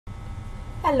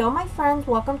Hello my friends,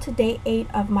 welcome to day 8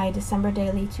 of my December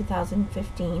daily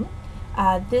 2015.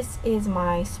 This is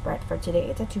my spread for today.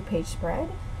 It's a 2-page spread.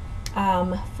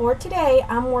 For today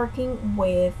I'm working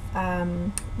with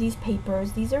these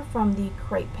papers. These are from the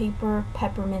Crate Paper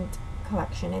Peppermint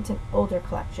collection. It's an older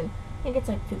collection. I think it's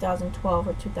like 2012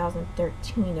 or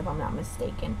 2013 if I'm not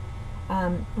mistaken.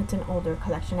 It's an older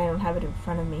collection. I don't have it in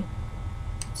front of me.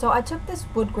 So I took this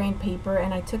wood grain paper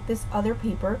and I took this other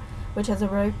paper which has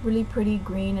a really pretty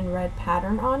green and red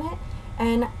pattern on it,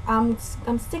 and I'm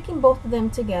sticking both of them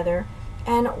together,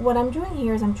 and what I'm doing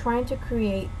here is I'm trying to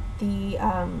create the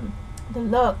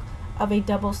look of a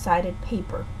double-sided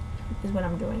paper is what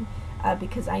I'm doing,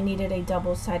 because I needed a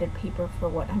double-sided paper for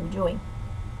what I'm doing.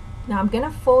 Now I'm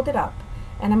gonna fold it up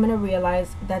and I'm gonna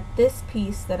realize that this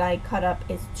piece that I cut up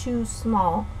is too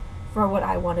small for what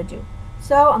I want to do.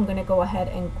 So I'm gonna go ahead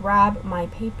and grab my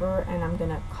paper and I'm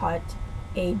gonna cut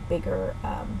a bigger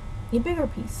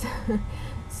piece.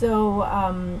 So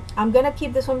I'm gonna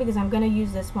keep this one because I'm gonna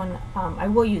use this one. I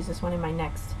will use this one in my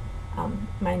next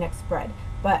spread.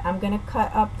 But I'm gonna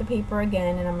cut up the paper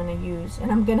again, and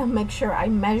I'm gonna make sure I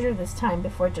measure this time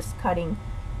before just cutting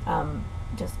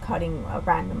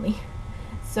randomly.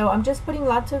 So I'm just putting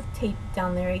lots of tape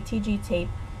down there, ATG tape,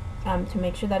 to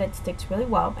make sure that it sticks really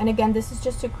well. And again, this is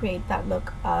just to create that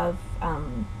look of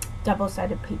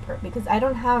double-sided paper, because I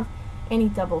don't have any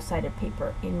double-sided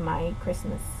paper in my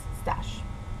Christmas stash,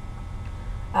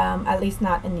 at least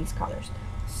not in these colors.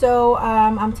 So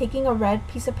I'm taking a red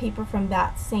piece of paper from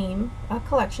that same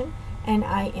collection, and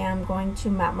I am going to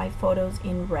map my photos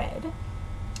in red.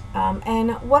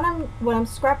 And what I'm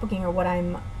scrapbooking, or what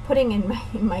I'm putting in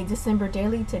my December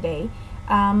daily today,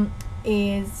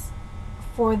 is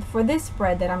for this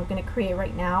spread that I'm going to create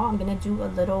right now. I'm going to do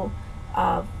a little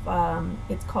of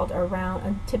it's called Around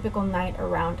a Typical Night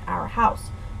Around Our House.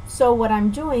 So what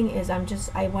I'm doing is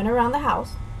I went around the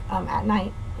house at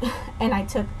night and I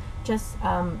took just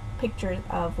pictures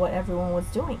of what everyone was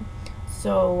doing.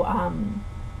 So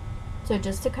so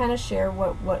just to kind of share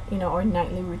what our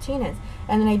nightly routine is,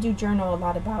 and then I do journal a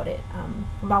lot about it,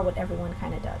 about what everyone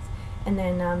kind of does. And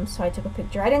then so I took a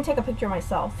picture. I didn't take a picture of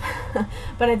myself,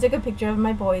 but I took a picture of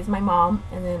my boys, my mom,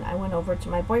 and then I went over to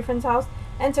my boyfriend's house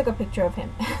and took a picture of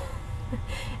him.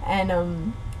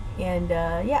 and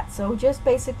yeah, so just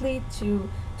basically to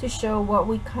show what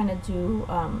we kind of do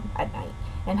at night,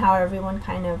 and how everyone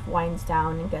kind of winds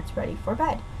down and gets ready for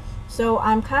bed. So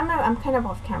I'm kind of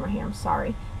off camera here, I'm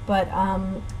sorry, but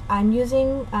I'm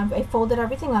using I folded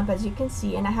everything up, as you can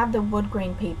see, and I have the wood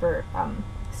grain paper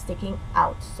sticking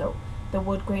out. So the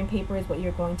wood grain paper is what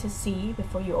you're going to see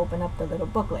before you open up the little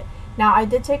booklet. Now I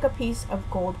did take a piece of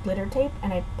gold glitter tape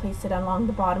and I placed it along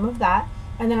the bottom of that,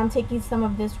 and then I'm taking some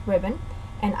of this ribbon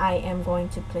and I am going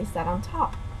to place that on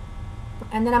top.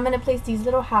 And then I'm going to place these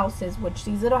little houses, which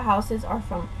these little houses are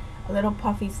from a little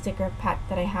puffy sticker pack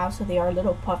that I have. So they are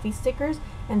little puffy stickers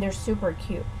and they're super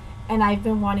cute, and I've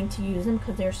been wanting to use them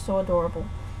because they're so adorable.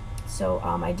 So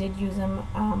I did use them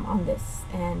on this,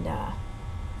 and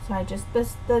so I just,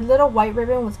 the little white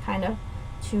ribbon was kind of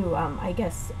to I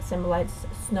guess symbolize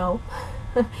snow,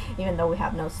 even though we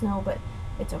have no snow, but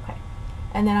it's okay.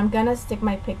 And then I'm gonna stick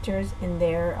my pictures in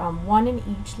there, one in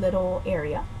each little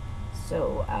area.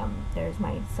 So there's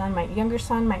my son, my younger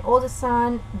son, my oldest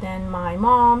son, then my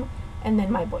mom, and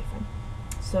then my boyfriend.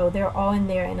 So they're all in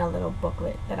there in a little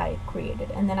booklet that I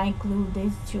created, and then I glued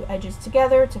these two edges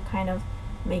together to kind of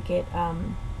make it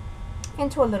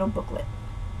into a little booklet.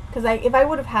 Because if I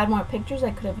would have had more pictures,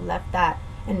 I could have left that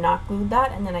and not glued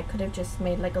that, and then I could have just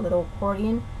made like a little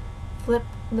accordion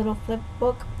little flip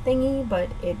book thingy, but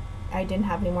I didn't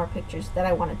have any more pictures that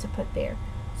I wanted to put there.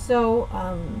 So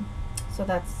so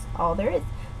that's all there is.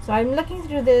 So I'm looking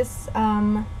through this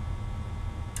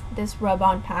this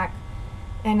rub-on pack,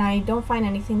 and I don't find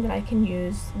anything that I can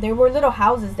use. There were little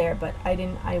houses there, but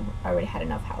I already had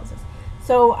enough houses.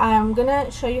 So I'm gonna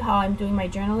show you how I'm doing my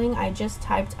journaling. I just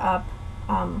typed up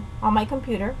on my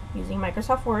computer using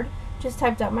Microsoft Word, just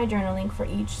typed up my journaling for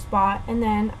each spot, and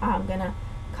then I'm gonna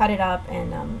cut it up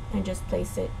and just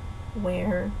place it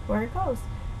where it goes.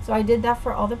 So I did that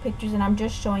for all the pictures, and I'm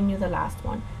just showing you the last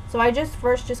one. So I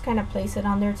first just kind of place it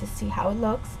on there to see how it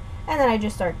looks, and then I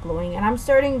just start gluing, and I'm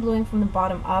starting gluing from the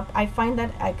bottom up. I find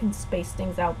that I can space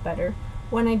things out better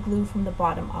when I glue from the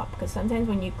bottom up, because sometimes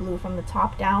when you glue from the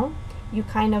top down, you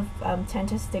kind of tend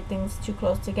to stick things too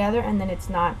close together, and then it's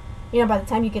not, by the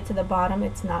time you get to the bottom,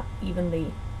 it's not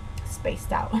evenly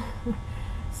spaced out.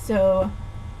 So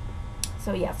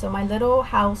yeah, so my little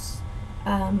house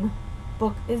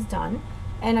book is done,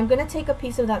 and I'm going to take a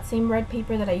piece of that same red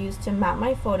paper that I used to map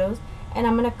my photos, and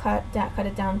I'm going to cut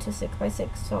it down to 6 by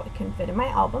 6 so it can fit in my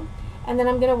album. And then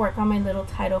I'm going to work on my little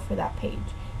title for that page.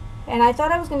 And I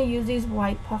thought I was going to use these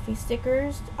white puffy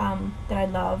stickers that I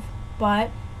love, but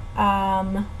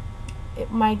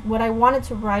what I wanted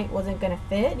to write wasn't going to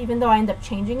fit, even though I ended up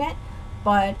changing it,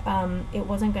 but it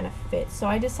wasn't going to fit. So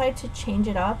I decided to change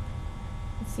it up.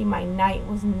 See, my night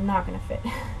was not going to fit.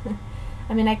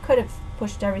 I mean, I could have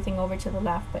pushed everything over to the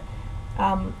left, but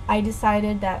I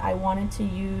decided that I wanted to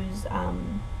use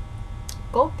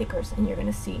gold thickers, and you're going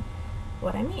to see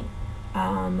what I mean.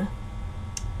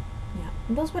 Yeah,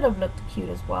 and those would have looked cute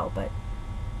as well, but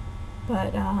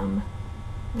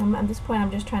at this point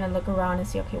I'm just trying to look around and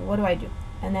see, okay, what do I do?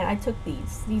 And then I took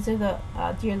these. These are the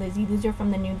Dear Lizzy. These are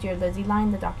from the new Dear Lizzy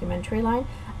line, the documentary line.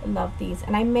 I love these,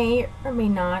 and I may or may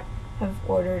not have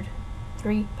ordered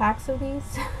 3 packs of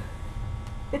these.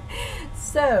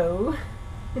 so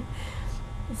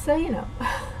you know,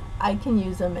 I can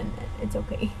use them and it's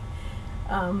okay.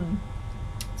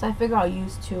 So I figure I'll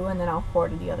use 2 and then I'll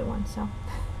hoard the other one. So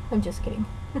I'm just kidding.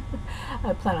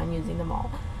 I plan on using them all.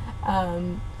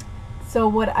 So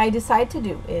what I decide to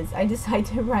do is I decide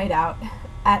to write out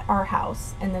at our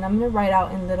house, and then I'm going to write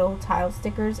out in little tile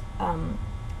stickers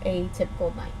a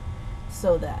typical night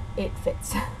so that it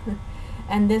fits.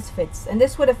 And this fits, and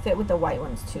this would have fit with the white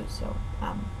ones too, so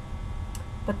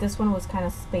but this one was kind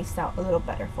of spaced out a little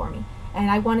better for me. And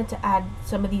I wanted to add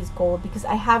some of these gold because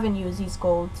I haven't used these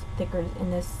gold stickers in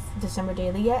this December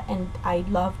daily yet, and I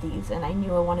love these, and I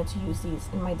knew I wanted to use these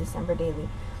in my December daily.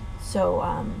 So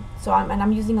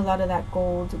I'm using a lot of that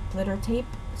gold glitter tape,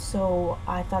 so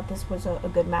I thought this was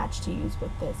a good match to use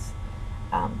with this,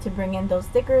 to bring in those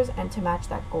stickers and to match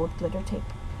that gold glitter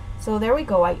tape. So there we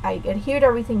go. I adhered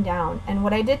everything down, and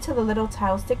what I did to the little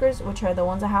tile stickers, which are the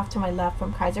ones I have to my left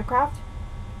from Kaisercraft,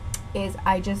 is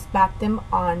I just backed them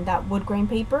on that wood grain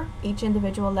paper, each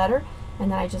individual letter,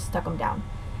 and then I just stuck them down.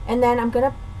 And then I'm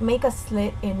gonna make a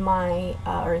slit in my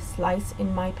or a slice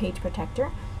in my page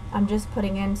protector. I'm just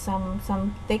putting in some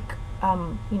thick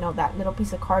you know, that little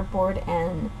piece of cardboard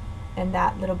and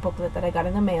that little booklet that I got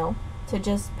in the mail, to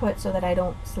just put so that I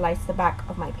don't slice the back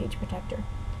of my page protector.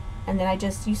 And then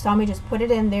you saw me just put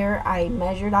it in there. I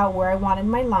measured out where I wanted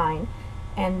my line,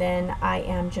 and then I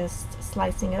am just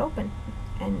slicing it open,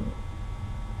 and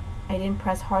I didn't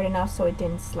press hard enough so it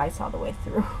didn't slice all the way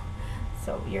through.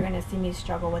 So you're gonna see me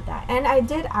struggle with that, and I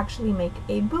did actually make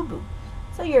a boo-boo,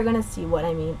 so you're gonna see what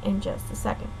I mean in just a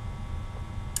second.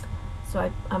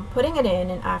 So I'm putting it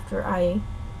in, and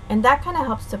and that kind of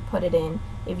helps to put it in.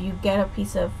 If you get a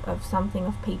piece of something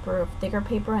of paper, of thicker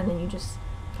paper, and then you just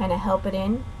kind of help it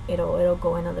in, it'll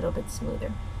go in a little bit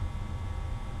smoother.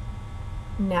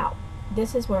 Now,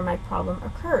 this is where my problem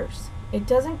occurs. It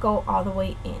doesn't go all the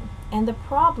way in, and the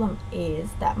problem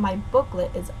is that my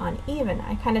booklet is uneven.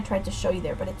 I kind of tried to show you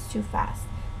there, but it's too fast.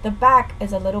 The back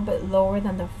is a little bit lower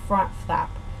than the front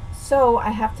flap, so I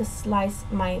have to slice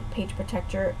my page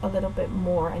protector a little bit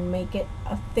more and make it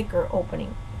a thicker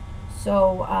opening.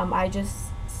 So I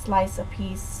just slice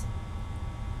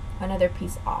another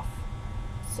piece off.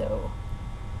 So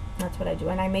that's what I do,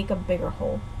 and I make a bigger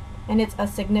hole, and it's a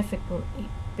significantly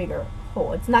bigger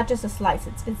hole. It's not just a slice,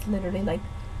 it's literally like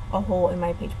a hole in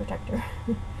my page protector.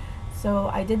 So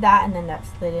I did that, and then that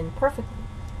slid in perfectly,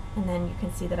 and then you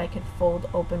can see that I could fold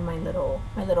open my little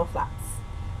flaps.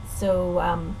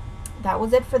 So that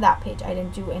was it for that page. I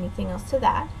didn't do anything else to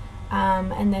that.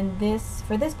 And then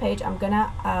for this page, I'm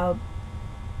gonna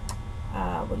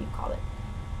what do you call it?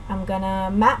 I'm gonna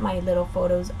map my little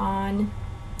photos on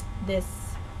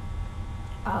this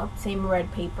same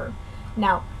red paper.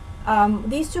 Now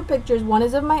these 2 pictures, one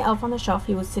is of my elf on the shelf.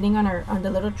 He was sitting on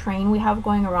the little train we have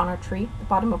going around our tree, the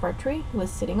bottom of our tree. He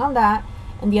was sitting on that,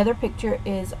 and the other picture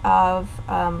is of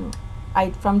from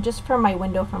my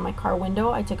window, from my car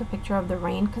window. I took a picture of the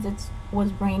rain because it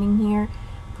was raining here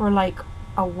for like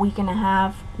a week and a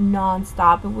half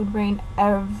non-stop. It would rain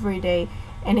every day,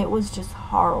 and it was just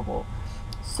horrible.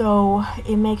 So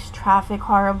it makes traffic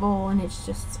horrible, and it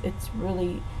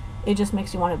just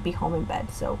makes you want to be home in bed.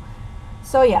 So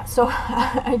yeah, so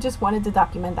I just wanted to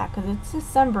document that because it's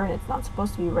December and it's not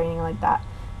supposed to be raining like that,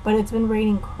 but it's been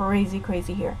raining crazy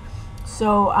here.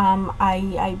 So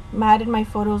I matted my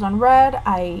photos on red.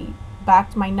 I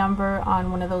backed my number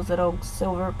on one of those little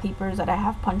silver papers that I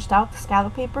have punched out, the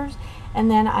scallop papers, and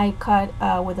then I cut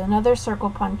with another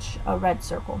circle punch a red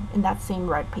circle in that same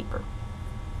red paper.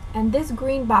 And this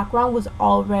green background was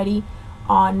already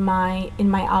in my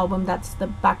album. That's the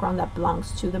background that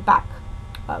belongs to the back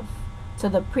to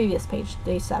the previous page,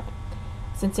 day 7,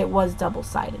 since it was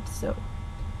double-sided. So,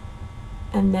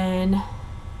 and then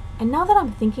And now that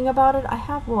I'm thinking about it, I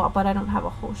have, well, but I don't have a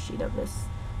whole sheet of this,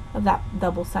 of that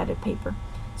double-sided paper.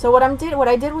 So what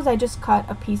I did was I just cut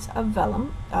a piece of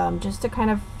vellum, just to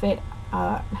kind of fit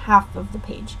half of the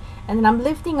page. And then I'm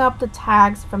lifting up the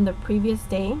tags from the previous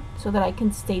day so that I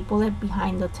can staple it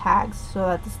behind the tags so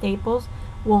that the staples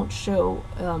won't show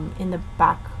in the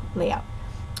back layout.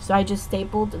 So I just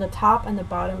stapled the top and the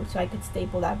bottom so I could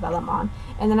staple that vellum on.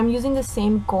 And then I'm using the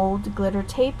same gold glitter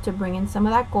tape to bring in some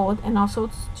of that gold, and also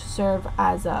to serve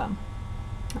as a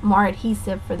more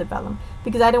adhesive for the vellum,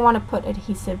 because I didn't want to put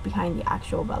adhesive behind the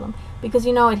actual vellum, because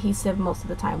you know adhesive most of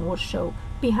the time will show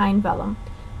behind vellum.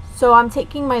 So I'm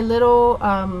taking my little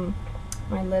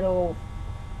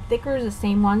stickers, the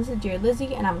same ones as Dear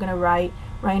Lizzie, and I'm gonna write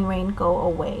 "Rain, Rain, Go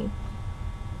Away."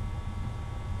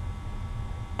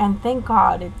 And thank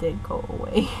God it did go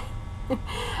away.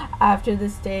 After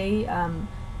this day,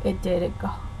 it did.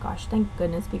 Oh gosh, thank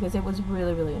goodness, because it was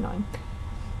really, really annoying.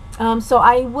 So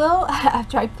I will,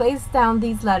 after I place down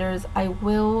these letters, I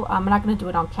will, I'm not going to do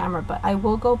it on camera, but I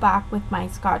will go back with my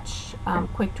Scotch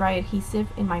quick dry adhesive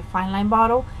in my fine line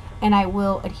bottle, and I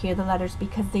will adhere the letters,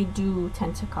 because they do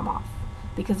tend to come off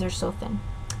because they're so thin.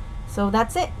 So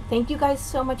that's it. Thank you guys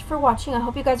so much for watching. I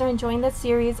hope you guys are enjoying this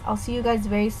series. I'll see you guys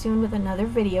very soon with another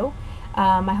video.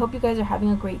 I hope you guys are having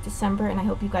a great December, and I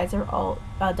hope you guys are all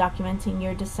documenting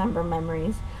your December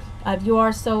memories. If you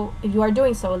are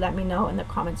doing so, let me know in the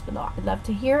comments below. I'd love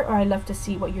to hear, or I'd love to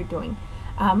see what you're doing.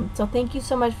 So thank you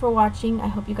so much for watching. I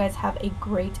hope you guys have a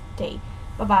great day.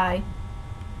 Bye bye.